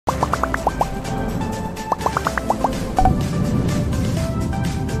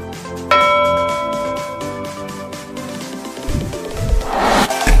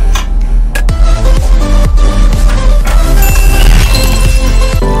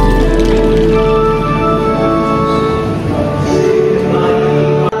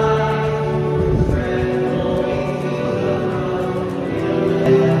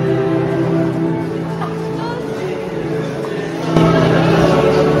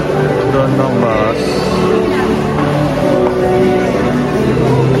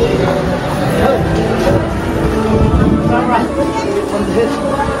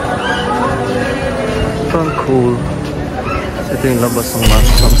Ito yung labas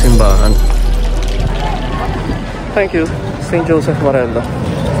ng simbahan. Thank you, St. Joseph Marello.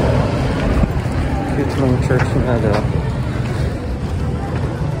 Ito yung church na dito.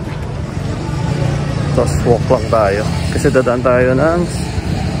 Tapos walk lang tayo. Kasi dadaan tayo ng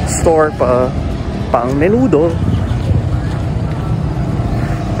store pang Menudo.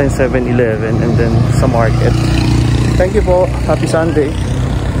 And 7-Eleven and then sa market. Thank you po. Happy Sunday.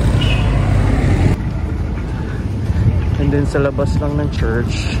 And then sa labas lang ng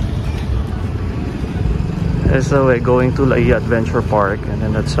church is the way going to ASAL Adventure Park, and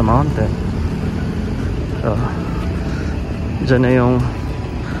then that's the mountain. Diyan na yung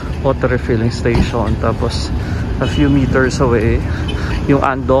water refilling station, tapos a few meters away yung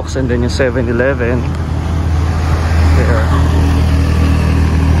Andox and then yung 7-Eleven there.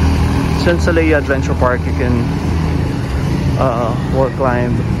 Since sa ASAL Adventure Park you can wall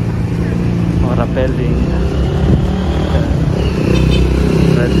climb or rappelling,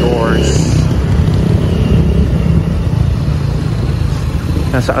 red doors.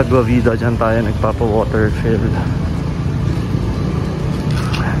 Nasa Agua Vida dyan tayo nagpapa-water fill.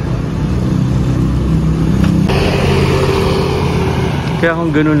 Kaya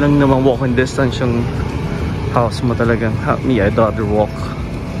kung ganun lang naman walking distance yung house mo, talagang me, I'd rather walk.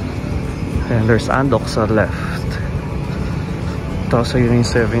 And there's Andox sa left. Tapos yun yung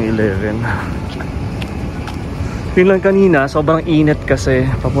 7-Eleven. Yun lang kanina, sobrang init kasi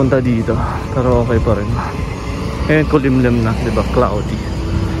papunta dito. Pero okay pa rin. Ngayon kulimlim na, diba? Cloudy.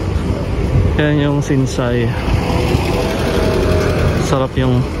 Yan yung Sinsay. Sarap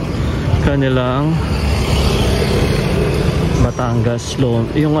yung kanilang Batangas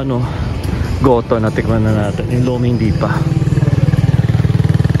yung goto na tikman na natin. Yung lomi hindi pa.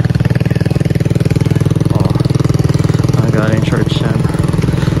 Galing church yan.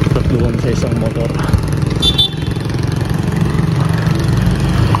 Tatluhan sa isang motor.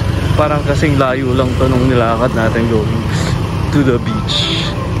 Parang kasing layo lang to nung nilakad natin going to the beach.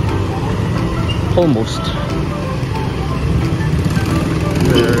 Almost.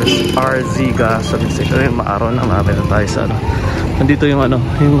 There's RZ gasoline station. Maaraw na, marami na tayo sa nandito yung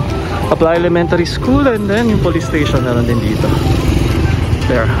yung Apply Elementary School, and then yung police station na din dito.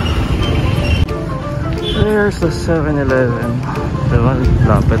 There's the 7-Eleven. Diba?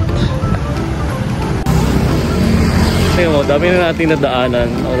 Lapit. Tingnan mo, dami na natin nadaanan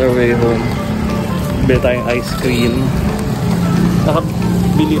on our way home. Bili tayong ice cream.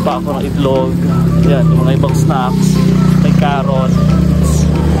 Nakabili pa ako ng itlog. Yan, yung mga ibang snacks. May carrots.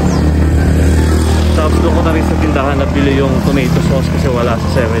 Tapos doon ko na rin sa tindahan nabili yung tomato sauce kasi wala sa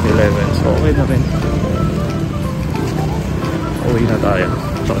 7-Eleven. So okay na rin. Uwi na tayo.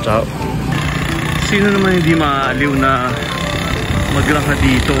 Ciao, ciao. Sino naman hindi maaliw na maglakad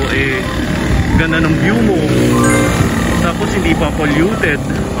dito, ganda ng view mo, tapos hindi pa polluted,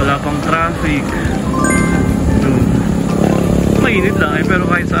 wala pang traffic. Mainit lang pero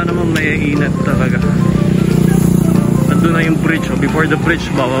kahit saan naman may init talaga. Nandun na yung bridge, before the bridge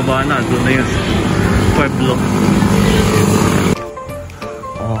bababa na, doon na yung pueblo.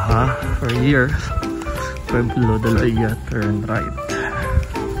 For years Pueblo de la Iya, turn right.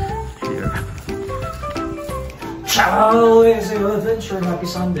 Ciao! ASAL Adventure! Happy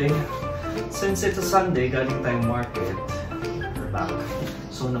Sunday! Since it's a Sunday, galing tayong market. We're back.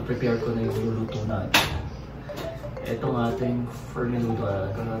 So, na-prepare ko na yung luluto natin. Itong ating for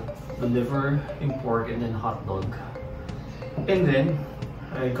Menudo. Gonna deliver yung pork and then hot dog. And then,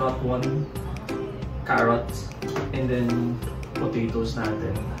 I got one carrot and then potatoes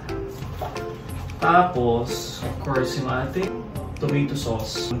natin. Tapos, of course, yung ating tomato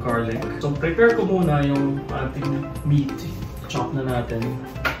sauce, garlic. So, prepare ko muna yung ating meat. Chop na natin.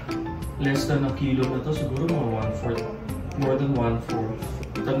 Less than a kilo na to. Siguro mga 1/4. More than 1/4.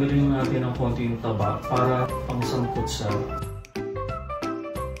 Tanggalin natin ng konti yung taba para pang-sangkot sa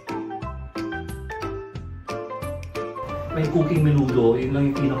may cooking menudo. Yun lang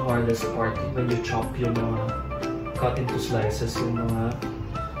yung pinaka-hardest part. When you chop yung mga cut into slices, yung mga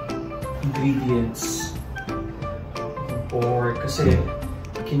ingredients. Or kasi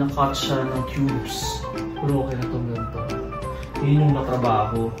kinakat siya ng cubes. Pero okay na itong ganito. Yun yung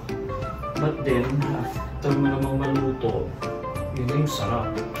natrabaho. But then, after mo namang maluto, yun na yung sarap.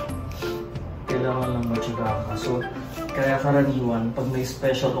 Kailangan lang matyaga ka. So, kaya karaniwan, pag may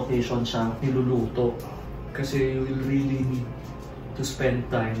special occasion siyang niluluto. Kasi you will really need to spend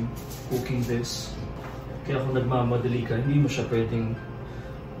time cooking this. Kaya kung nagmamadali ka, hindi mo siya pwedeng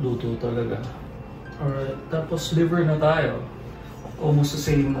luto talaga. Alright, tapos liver na tayo. Almost the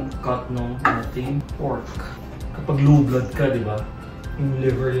same cut ng ating pork. Kapag low blood ka, di ba? Yung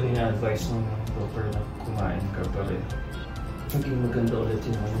liver yung ina-advise ng doctor na kumain ka pa rin. maging maganda ulit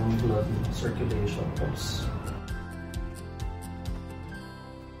yung blood circulation. Tapos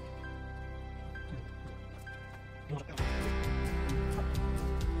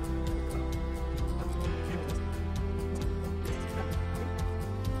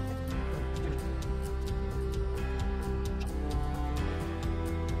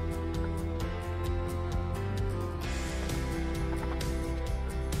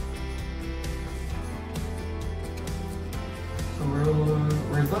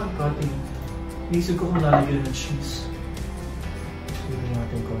we're done cutting. Iisip ko kung lalagyan ng cheese. Lagyan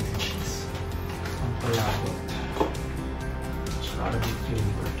natin konti cheese. Ang palabot. Tsaka with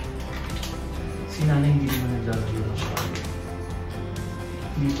flavor. Si Nanay hindi naman naglalagay ng chili.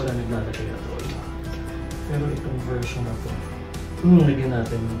 Hindi pala naglalagay at all. Pero itong version na to, lagyan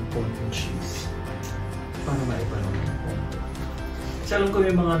natin ng konting cheese. Para maiba naman yung konti. Kasi alam ko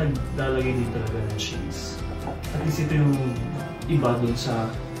may mga naglalagay din talaga ng cheese. At least ito yung iba dun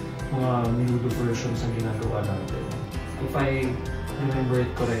sa mga Menudo versions ang ginagawa natin. If I remember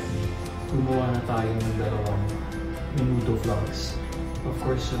it correctly, gumawa na tayo ng dalawang Menudo vlogs. Of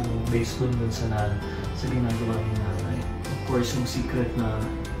course, yung based dun sa ginagawa ni Nanay. Of course, yung secret na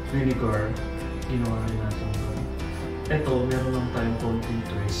vinegar, ginawa rin natin dun. Ito, meron lang tayong konting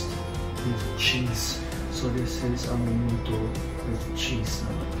twist with cheese. So this is a Menudo with cheese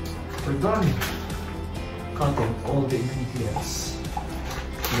naman. We're done! Cutting all the ingredients.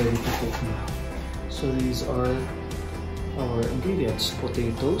 Ready to cook now. So these are our ingredients: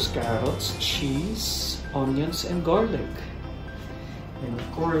 potatoes, carrots, cheese, onions, and garlic. And of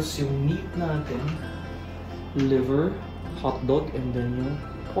course, yung meat natin, liver, hot dog, and then yung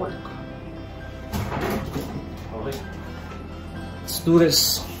pork. Okay. Let's do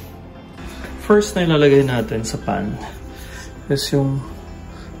this. First na ilalagay natin sa pan is yung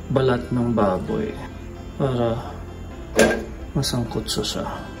balat ng baboy para masangkot siya.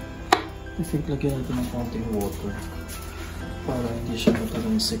 I think lagyan natin ng konting water para hindi siya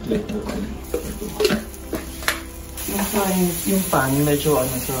matalansik like doon. Yung pan, medyo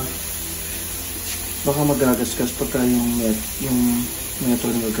ano siya, baka magagasgas pagka yung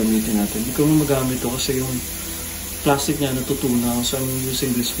method na gagamitin natin. Hindi ko magamit ito kasi yung plastic niya natutunaw, so I'm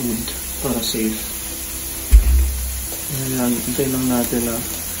using this wood para safe. Ayan, hintayin lang natin na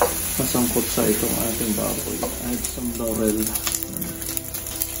masangkot sa itong ating baboy. Add some laurel.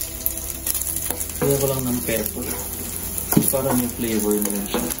 Lagyan ko lang ng pepper para may flavor na rin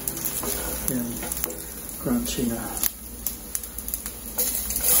siya. Ayan. Crunchy na.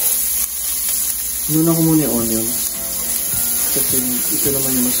 Inunan ko muna yung onion. Kasi ito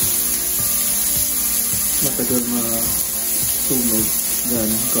naman yung mas matagal masunog than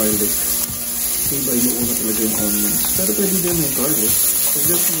garlic. Iba inuuna talaga yung onions. Pero pwede din yung garlic.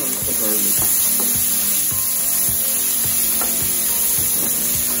 Pwede ko lang sa garlic.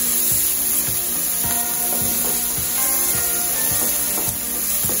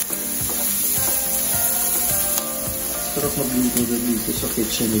 Sarap magluto dito sa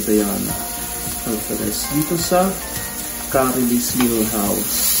kitchen ni Diana Alvarez. Dito sa Carilis Little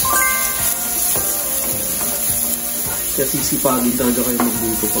House. Kaya sisipagin talaga kayo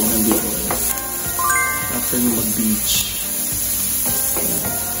magluto pag nandito. After nyo mag-beach.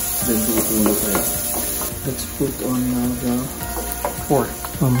 Then luto na kayo. Let's put on the pork.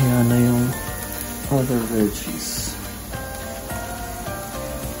 Mamaya na yung other veggies.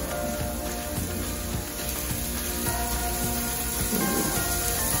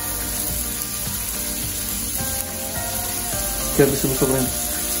 Kaya gusto ko rin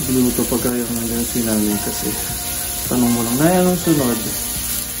luto pag kaya nandiyan si Nanay kasi tanong mo lang, Nay, anong sunod?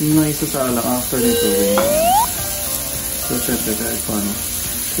 Yung na isa sa alang after nito rin. So, syempre kahit paano,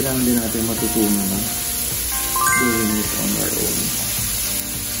 kailangan din natin matutunan na doing it on our own.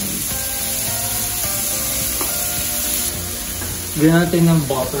 Gawin natin ng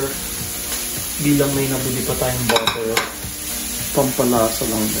butter. Bilang may nabili pa tayong butter, pampalasa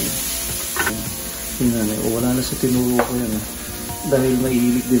lang din. Yung Nanay, wala na sa tinuro ko yan. Dahil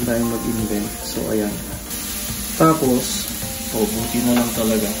mahilig din tayong mag-invent. So, ayan. Tapos, buti na lang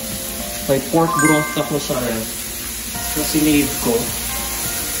talaga. May pork broth ako sa ref na sinave ko.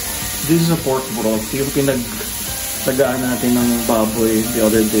 This is a pork broth. Yung pinagtagaan natin ng baboy the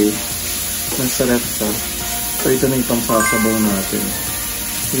other day. Nasa ref siya. So, ito na yung pangsasabaw natin.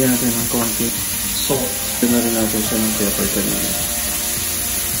 Higyan natin ng konti salt. Higyan na rin natin siya ng pepper kanina.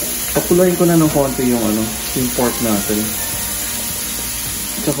 Papulayin ko na ng konti yung pork natin.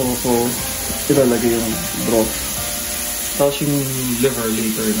 Tsaka ko ilalagay yung broth. Tapos yung liver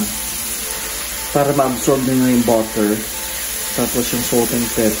later na. Para ma-absorb nyo yung butter. Tapos yung salt and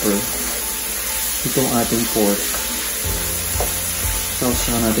pepper. Itong ating pork. Tapos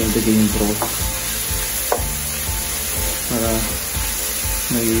saka natin ilagay yung broth. Para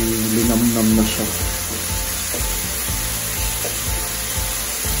may linamnam na siya.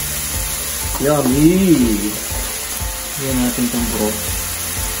 Yummy! Lagyan natin itong broth.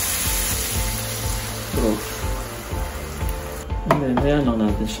 And then, ayan lang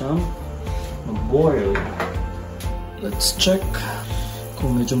natin siyang mag-boil. Let's check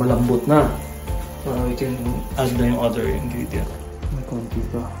kung medyo malambot na. Para we can add na yung other ingredient. May konti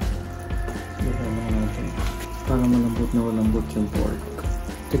pa. Lagyan lang natin. Para malambot yung pork.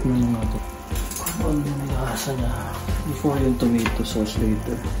 Tikman lang natin. Kung ano yung lasa niya. Before yung tomato sauce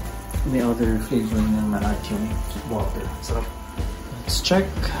later. May other flavor na na-add yung water. Sarap. Let's check.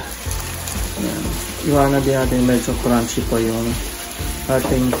 Ayan. Iwanan din natin medyo crunchy pa yung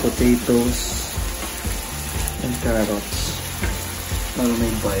ating potatoes and carrots. Para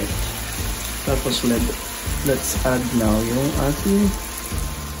may bite. Tapos let's add now yung ating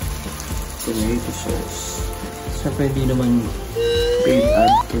tomato sauce. Siyempre hindi naman paid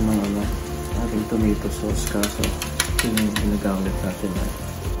add to ng ating tomato sauce kaso yun yung ginagamit natin na.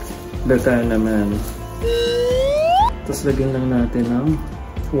 Dagdagan naman. Tapos lagyan lang natin ng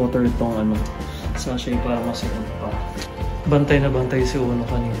water itong sachet para masarap pa. Bantay na bantay si Uno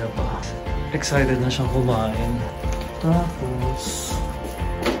kanina pa. Excited na siyang kumain. Tapos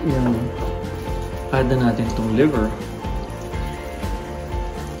yan. Add na natin itong liver.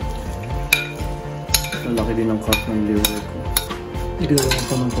 Malaki din ang cut ng liver ko. Igawin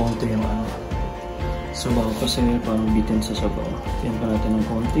ko ng konti yung sabaw kasi parang bitin sa sabaw. Yan pa natin ng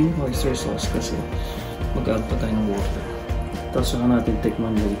konting oyster sauce kasi mag-add pa tayo ng water. Tapos saka natin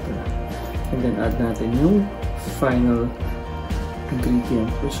tikman later. And then add natin yung final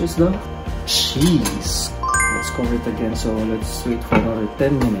ingredient which is the cheese. Let's cover it again. So let's wait for another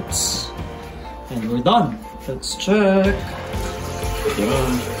 10 minutes. And we're done. Let's check. Yeah.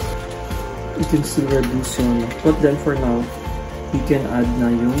 You can still reduce yun. But then for now, we can add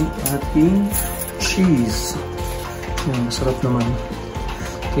na yung ating cheese. Yan, masarap naman.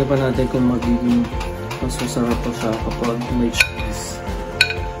 Kaya pa natin kung magiging mas masarap pa siya kapag may cheese.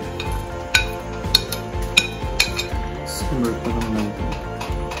 Simmer pa lang natin.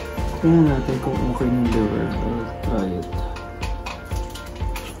 Tingnan natin kung okay ng liver. I'll try it.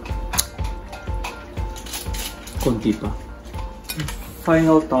 Konti pa.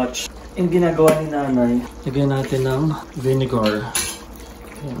 Final touch. Yung ginagawa ni Nanay, lagyan natin ng vinegar.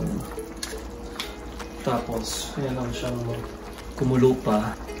 Ayan. Tapos, ayan lang siyang kumulo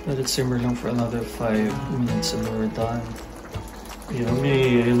pa. Let it simmer lang for another 5 minutes and we're done.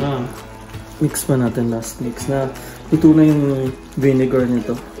 Yummy! Ayan na. Mix pa natin last mix na. Ito na yung vinegar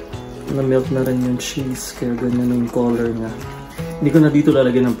nito. Na-melt na rin yung cheese, kaya ganyan yung color niya. Hindi ko na dito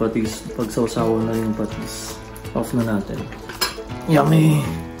lalagyan ng patis. Pag sausawan na yung patis. Off na natin. Yummy!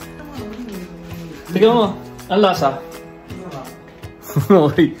 Tignan mo, ang lasa.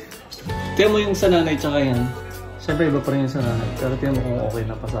 Okay. Tignan mo yung sa Nanay tsaka yan. Siyempre iba pa rin yung sa Nanay. Pero tignan mo kung okay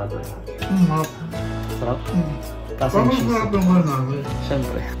na pasado. Sarap? Kasi yung cheese.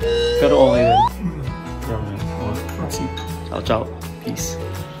 Siyempre. Pero okay rin. Yummy. Ciao, ciao. Peace.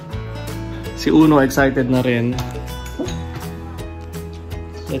 Si Uno excited na rin.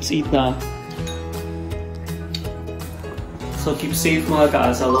 Let's eat na. So keep safe mga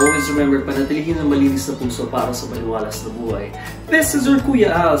ka-ASAL. Always remember, panatilihin ang malinis na puso para sa maliwalas na buhay. This is your Kuya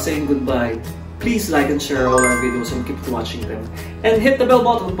Al saying goodbye. Please like and share all our videos and keep watching them. And hit the bell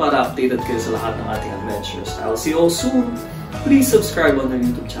button para updated kayo sa lahat ng ating adventures. I'll see you all soon. Please subscribe on our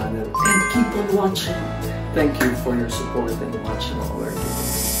YouTube channel and keep on watching. Thank you for your support and watching all our